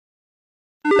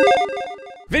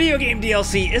Video game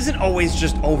DLC isn't always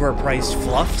just overpriced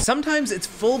fluff. Sometimes it's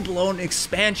full-blown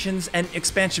expansions and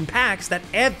expansion packs that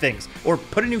add things or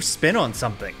put a new spin on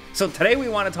something. So today we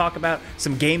want to talk about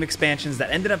some game expansions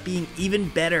that ended up being even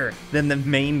better than the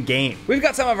main game. We've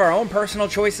got some of our own personal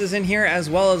choices in here as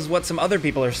well as what some other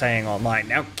people are saying online.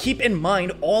 Now keep in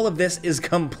mind, all of this is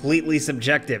completely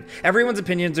subjective. Everyone's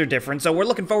opinions are different, so we're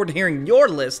looking forward to hearing your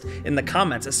list in the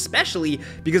comments, especially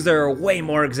because there are way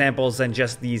more examples than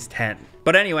just these 10.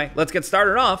 But anyway, let's get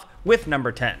started off with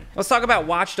number 10. Let's talk about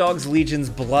Watch Dogs Legion's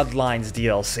Bloodlines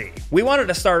DLC. We wanted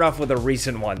to start off with a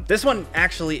recent one. This one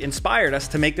actually inspired us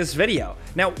to make this video.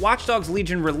 Now, Watch Dogs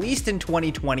Legion released in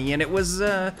 2020 and it was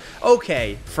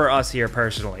okay for us here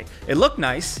personally. It looked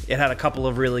nice, it had a couple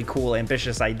of really cool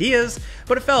ambitious ideas,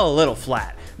 but it fell a little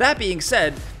flat. That being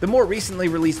said, the more recently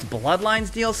released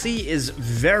Bloodlines DLC is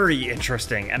very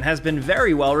interesting and has been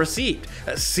very well received,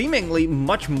 seemingly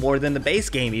much more than the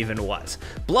base game even was.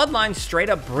 Bloodlines straight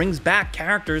up brings back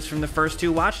characters from the first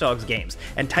two Watch Dogs games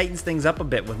and tightens things up a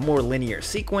bit with more linear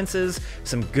sequences,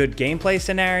 some good gameplay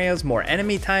scenarios, more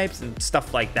enemy types, and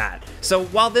stuff like that. So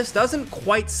while this doesn't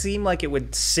quite seem like it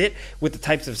would sit with the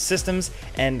types of systems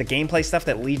and the gameplay stuff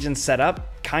that Legion set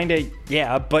up, kinda,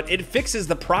 yeah, but it fixes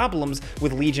the problems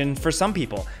with Legion for some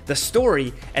people, the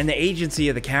story and the agency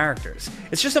of the characters.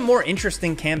 It's just a more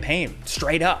interesting campaign,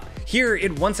 straight up. Here,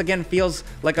 it once again feels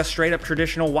like a straight up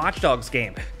traditional Watch Dogs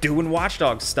game, doing Watch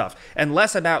Dogs stuff, and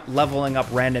less about leveling up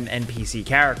random NPC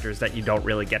characters that you don't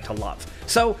really get to love.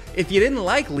 So, if you didn't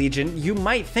like Legion, you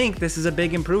might think this is a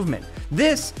big improvement.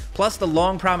 This, plus the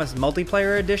long-promised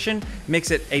multiplayer edition,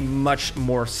 makes it a much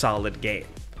more solid game.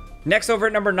 Next, over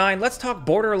at number 9, let's talk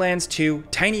Borderlands 2: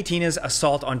 Tiny Tina's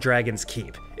Assault on Dragon's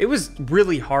Keep. It was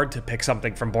really hard to pick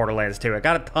something from Borderlands 2. It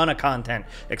got a ton of content,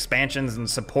 expansions, and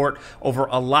support over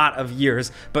a lot of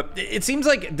years, but it seems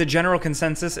like the general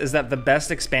consensus is that the best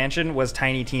expansion was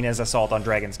Tiny Tina's Assault on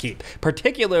Dragon's Keep,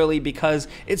 particularly because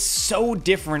it's so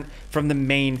different from the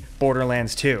main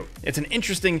Borderlands 2. It's an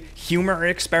interesting humor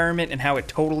experiment in how it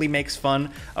totally makes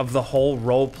fun of the whole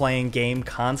role-playing game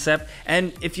concept,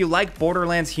 and if you like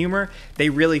Borderlands humor, they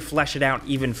really flesh it out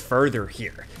even further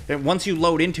here. Once you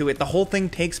load into it, the whole thing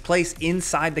takes place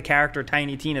inside the character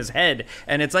Tiny Tina's head,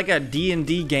 and it's like a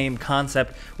D&D game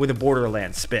concept with a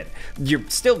Borderlands spin. You're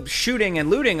still shooting and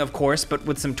looting, of course, but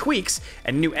with some tweaks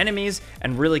and new enemies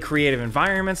and really creative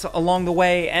environments along the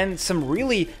way, and some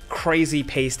really crazy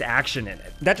paced action in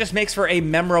it. That just makes for a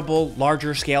memorable,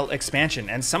 larger scale expansion,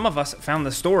 and some of us found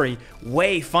the story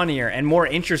way funnier and more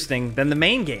interesting than the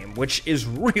main game, which is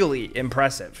really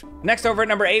impressive. Next, over at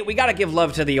number 8, we gotta give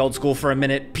love to the old school for a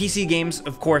minute. PC games,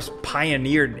 of course,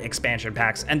 pioneered expansion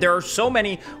packs, and there are so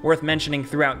many worth mentioning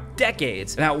throughout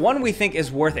decades. Now, one we think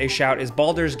is worth a shout is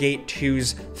Baldur's Gate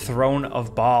 2's Throne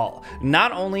of Baal.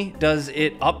 Not only does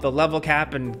it up the level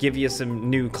cap and give you some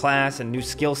new class and new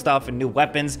skill stuff and new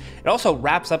weapons, it also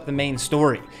wraps up the main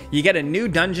story. You get a new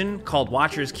dungeon called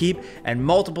Watcher's Keep and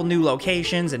multiple new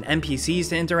locations and NPCs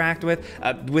to interact with.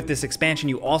 With this expansion,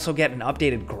 you also get an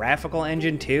updated graphical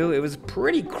engine too. It was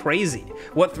pretty crazy.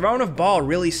 What Throne of Baal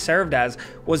really served as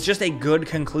was just a good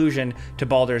conclusion to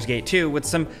Baldur's Gate 2 with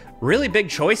some really big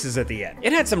choices at the end.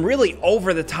 It had some really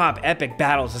over-the-top epic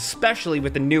battles, especially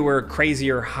with the newer,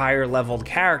 crazier, higher-leveled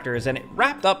characters, and it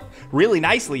wrapped up really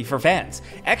nicely for fans.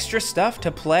 Extra stuff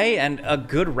to play and a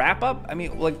good wrap-up? I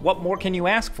mean, like, what more can you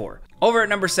ask for? Over at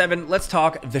number 7, let's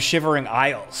talk The Shivering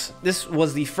Isles. This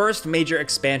was the first major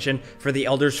expansion for the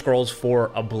Elder Scrolls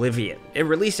IV Oblivion. It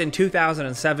released in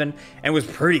 2007 and was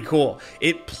pretty cool.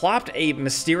 It plopped a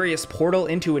mysterious portal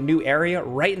into a new area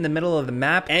right in the middle of the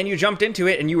map, and you jumped into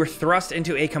it and you were thrust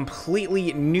into a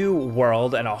completely new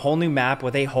world and a whole new map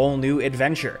with a whole new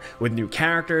adventure, with new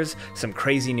characters, some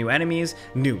crazy new enemies,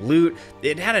 new loot.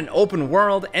 It had an open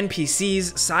world,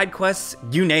 NPCs, side quests,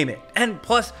 you name it. And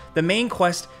plus, the main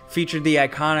quest featured the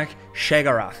iconic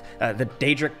Shagarath, the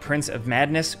Daedric Prince of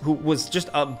Madness, who was just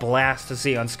a blast to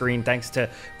see on screen thanks to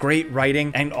great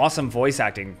writing and awesome voice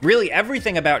acting. Really,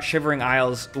 everything about Shivering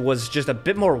Isles was just a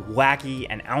bit more wacky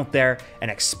and out there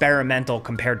and experimental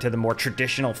compared to the more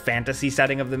traditional fantasy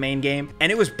setting of the main game,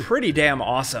 and it was pretty damn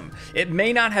awesome. It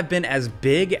may not have been as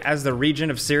big as the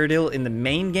region of Cyrodiil in the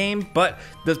main game, but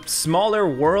the smaller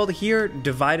world here,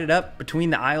 divided up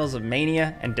between the Isles of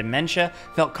Mania and Dementia,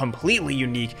 felt completely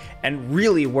unique and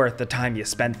really worth the time you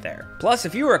spent there. Plus,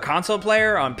 if you were a console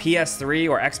player on PS3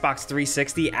 or Xbox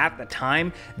 360 at the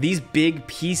time, these big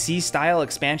PC-style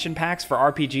expansion packs for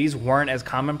RPGs weren't as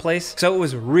commonplace, so it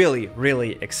was really,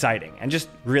 really exciting and just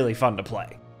really fun to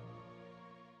play.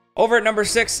 Over at number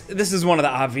 6, this is one of the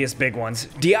obvious big ones.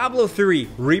 Diablo 3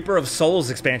 Reaper of Souls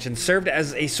expansion served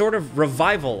as a sort of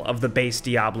revival of the base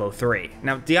Diablo 3.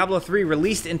 Now, Diablo 3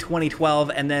 released in 2012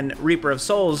 and then Reaper of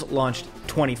Souls launched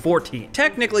 2014.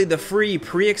 Technically, the free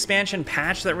pre-expansion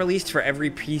patch that released for every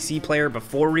PC player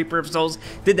before Reaper of Souls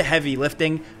did the heavy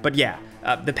lifting, but yeah,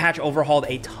 the patch overhauled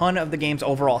a ton of the game's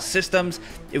overall systems.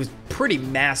 It was pretty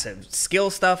massive.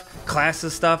 Skill stuff,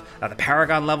 classes stuff, the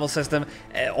Paragon level system,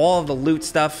 all of the loot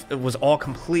stuff was all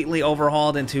completely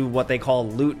overhauled into what they call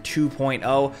Loot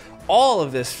 2.0. All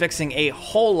of this fixing a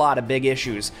whole lot of big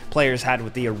issues players had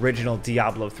with the original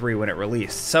Diablo 3 when it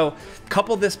released. So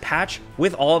couple this patch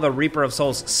with all the Reaper of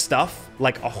Souls stuff,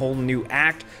 like a whole new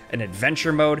act, an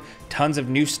adventure mode, tons of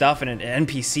new stuff and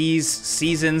NPCs,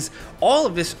 seasons. All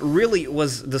of this really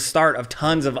was the start of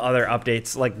tons of other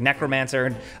updates like Necromancer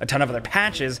and a ton of other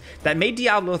patches that made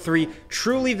Diablo 3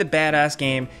 truly the badass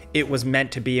game it was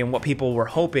meant to be and what people were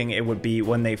hoping it would be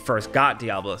when they first got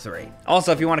Diablo 3.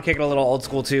 Also, if you want to kick it a little old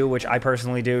school too, which I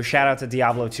personally do, shout out to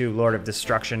Diablo 2 Lord of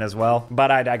Destruction as well,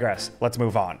 but I digress. Let's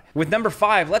move on. With number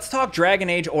 5, let's talk Dragon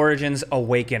Age Origins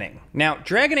Awakening. Now,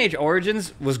 Dragon Age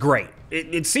Origins was great.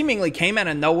 It seemingly came out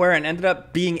of nowhere and ended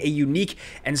up being a unique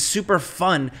and super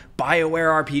fun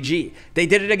BioWare RPG. They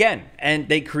did it again, and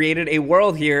they created a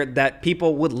world here that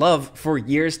people would love for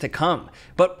years to come.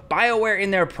 But BioWare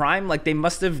in their prime, like they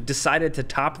must have decided to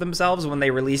top themselves when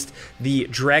they released the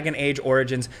Dragon Age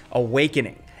Origins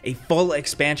Awakening, a full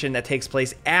expansion that takes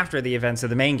place after the events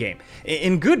of the main game.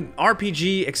 In good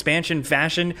RPG expansion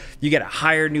fashion, you get a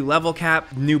higher new level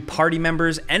cap, new party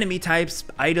members, enemy types,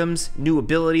 items, new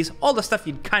abilities, all the stuff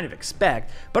you'd kind of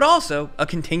expect, but also a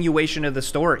continuation of the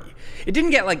story. It didn't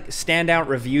get like standout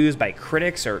reviews by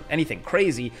critics or anything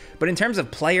crazy, but in terms of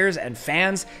players and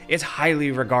fans, it's highly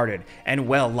regarded and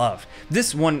well loved.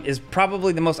 This one is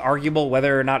probably the most arguable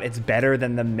whether or not it's better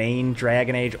than the main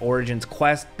Dragon Age Origins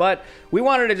quest, but we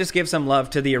wanted to just give some love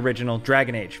to the original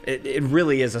Dragon Age. It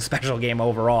really is a special game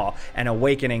overall, and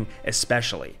Awakening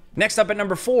especially. Next up at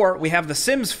number 4, we have The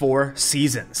Sims 4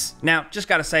 Seasons. Now, just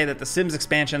gotta say that the Sims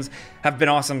expansions have been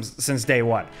awesome since day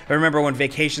one. I remember when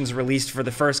Vacations released for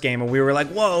the first game and we were like,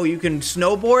 whoa, you can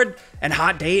snowboard? And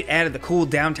Hot Date added the cool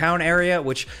downtown area,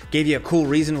 which gave you a cool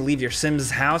reason to leave your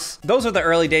Sims house. Those were the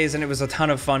early days and it was a ton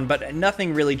of fun, but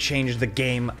nothing really changed the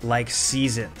game like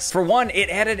Seasons. For one, it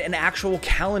added an actual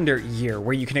calendar year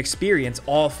where you can experience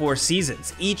all 4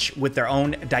 seasons, each with their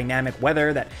own dynamic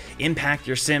weather that impact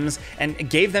your Sims, and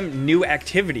gave them new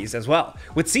activities as well.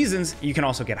 With Seasons, you can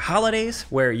also get holidays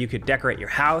where you could decorate your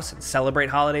house and celebrate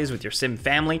holidays with your Sim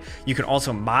family. You can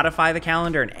also modify the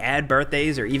calendar and add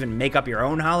birthdays or even make up your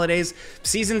own holidays.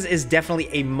 Seasons is definitely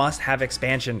a must-have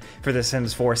expansion for The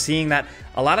Sims 4, seeing that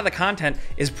a lot of the content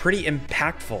is pretty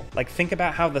impactful. Like, think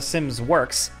about how The Sims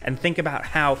works and think about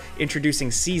how introducing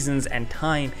seasons and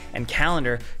time and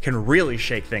calendar can really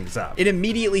shake things up. It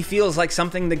immediately feels like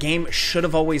something the game should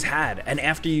have always had, and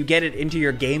after you get it into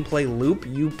your gameplay loop,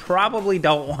 you probably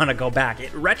don't want to go back.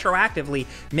 It retroactively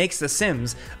makes The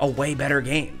Sims a way better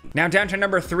game. Now down to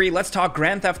number 3, let's talk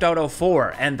Grand Theft Auto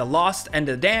 4 and The Lost and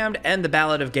the Damned and The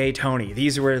Ballad of Gay Tony.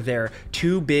 These were their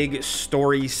 2 big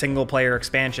story single-player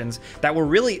expansions that were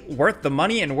really worth the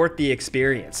money and worth the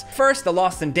experience. First, The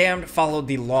Lost and Damned followed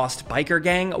the Lost Biker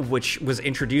Gang, which was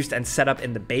introduced and set up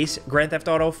in the base Grand Theft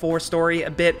Auto 4 story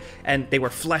a bit, and they were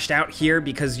fleshed out here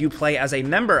because you play as a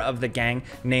member of the gang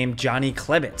named Johnny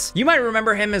Klebitz. You might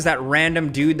remember him as that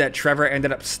random dude that Trevor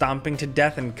ended up stomping to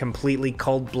death in completely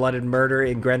cold-blooded murder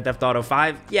in Grand Theft Auto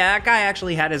 5. Yeah, that guy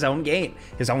actually had his own game,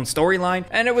 his own storyline,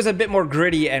 and it was a bit more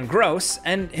gritty and gross,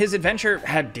 and his adventure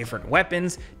had different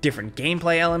weapons, different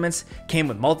gameplay elements, came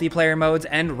with multiplayer modes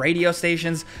and radio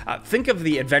stations. Think of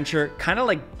the adventure kind of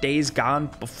like Days Gone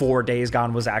before Days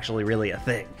Gone was actually really a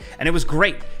thing. And it was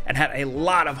great and had a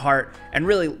lot of heart and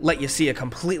really let you see a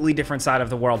completely different side of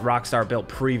the world Rockstar built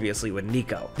previously with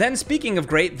Nico. Then speaking of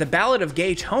great, The Ballad of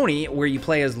Gay Tony, where you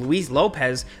play as Luis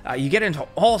Lopez, you get into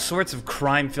all sorts of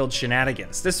crime-filled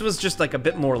shenanigans. This was just like a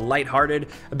bit more lighthearted,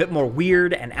 a bit more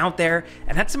weird and out there,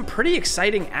 and had some pretty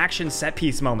exciting action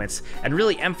set-piece moments, and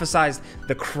really emphasized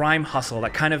the crime hustle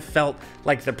that kind of felt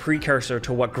like the precursor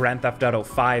to what Grand Theft Auto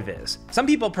 5 is. Some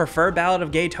people prefer Ballad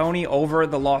of Gay Tony over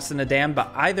The Lost and the Damned,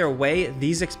 but either way,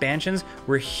 these expansions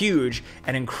were huge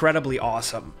and incredibly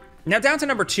awesome. Now down to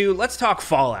number 2, let's talk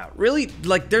Fallout. Really,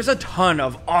 like, there's a ton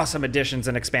of awesome additions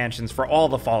and expansions for all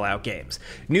the Fallout games.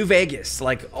 New Vegas,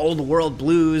 like Old World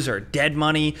Blues or Dead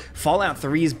Money, Fallout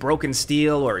 3's Broken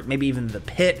Steel, or maybe even The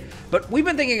Pit. But we've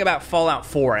been thinking about Fallout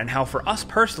 4 and how for us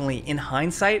personally, in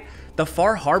hindsight, the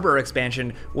Far Harbor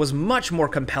expansion was much more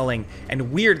compelling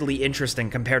and weirdly interesting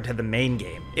compared to the main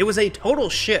game. It was a total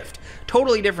shift,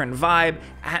 totally different vibe,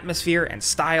 atmosphere, and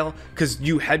style, because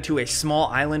you head to a small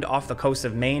island off the coast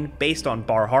of Maine based on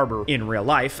Bar Harbor in real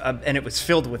life, and it was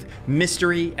filled with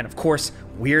mystery and, of course,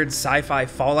 weird sci-fi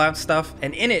Fallout stuff.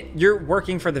 And in it, you're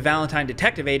working for the Valentine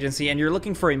Detective Agency and you're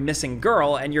looking for a missing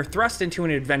girl, and you're thrust into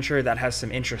an adventure that has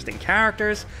some interesting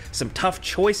characters, some tough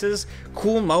choices,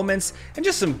 cool moments, and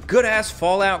just some good-ass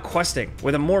Fallout questing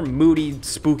with a more moody,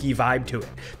 spooky vibe to it.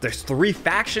 There's 3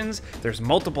 factions, there's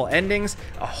multiple endings,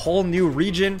 a whole new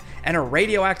region, and a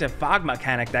radioactive fog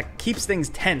mechanic that keeps things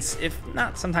tense, if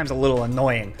not sometimes a little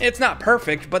annoying. It's not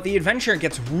perfect, but the adventure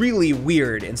gets really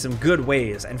weird in some good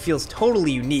ways and feels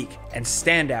totally unique and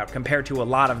standout compared to a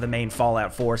lot of the main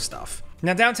Fallout 4 stuff.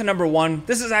 Now down to number 1,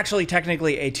 this is actually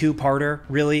technically a 2-parter,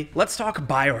 really. Let's talk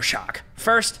BioShock.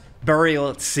 First, Burial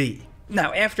at Sea.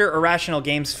 Now, after Irrational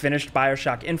Games finished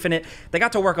BioShock Infinite, they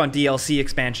got to work on DLC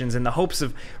expansions in the hopes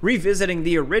of revisiting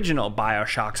the original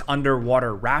BioShock's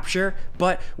underwater rapture,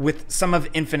 but with some of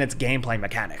Infinite's gameplay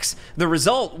mechanics. The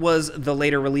result was the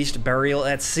later released Burial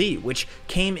at Sea, which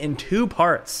came in 2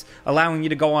 parts, allowing you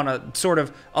to go on a sort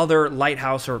of other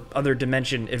lighthouse or other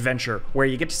dimension adventure where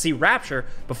you get to see Rapture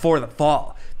before the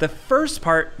fall. The first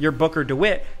part, you're Booker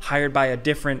DeWitt, hired by a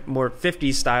different, more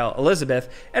 50s style Elizabeth,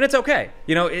 and it's okay.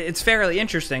 You know, it's fairly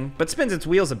interesting, but spins its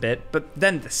wheels a bit. But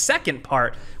then the second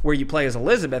part, where you play as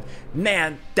Elizabeth,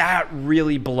 man, that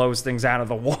really blows things out of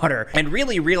the water and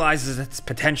really realizes its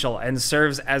potential and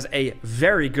serves as a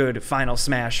very good final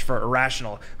smash for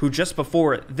Irrational, who just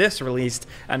before this released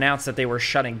announced that they were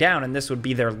shutting down and this would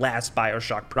be their last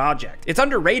BioShock project. It's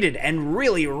underrated and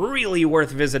really, really worth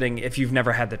visiting if you've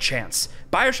never had the chance.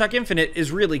 BioShock Infinite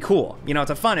is really cool. You know,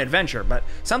 it's a fun adventure, but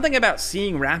something about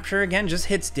seeing Rapture again just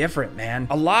hits different, man.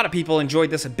 A lot of people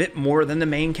enjoyed this a bit more than the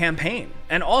main campaign.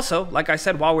 And also, like I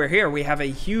said, while we're here, we have a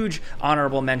huge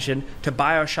honorable mention to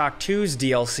BioShock 2's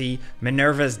DLC,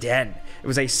 Minerva's Den. It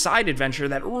was a side adventure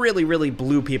that really, really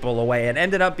blew people away and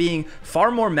ended up being far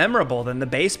more memorable than the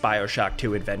base BioShock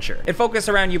 2 adventure. It focused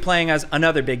around you playing as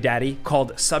another Big Daddy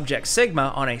called Subject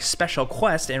Sigma on a special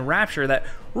quest in Rapture that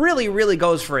really, really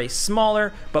goes for a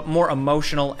smaller but more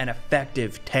emotional and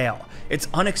effective tale. It's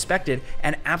unexpected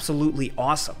and absolutely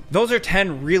awesome. Those are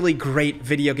 10 really great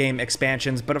video game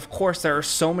expansions, but of course there are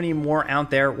so many more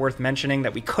out there worth mentioning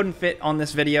that we couldn't fit on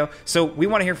this video, so we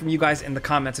want to hear from you guys in the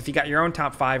comments if you got your own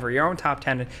top 5 or your own top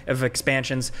 10 of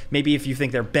expansions. Maybe if you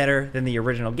think they're better than the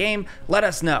original game, let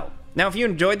us know. Now, if you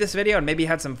enjoyed this video and maybe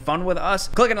had some fun with us,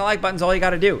 clicking the like button's all you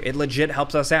gotta do. It legit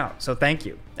helps us out, so thank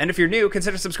you. And if you're new,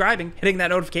 consider subscribing, hitting that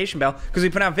notification bell, because we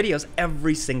put out videos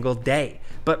every single day.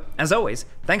 But as always,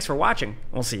 thanks for watching,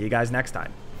 and we'll see you guys next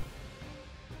time.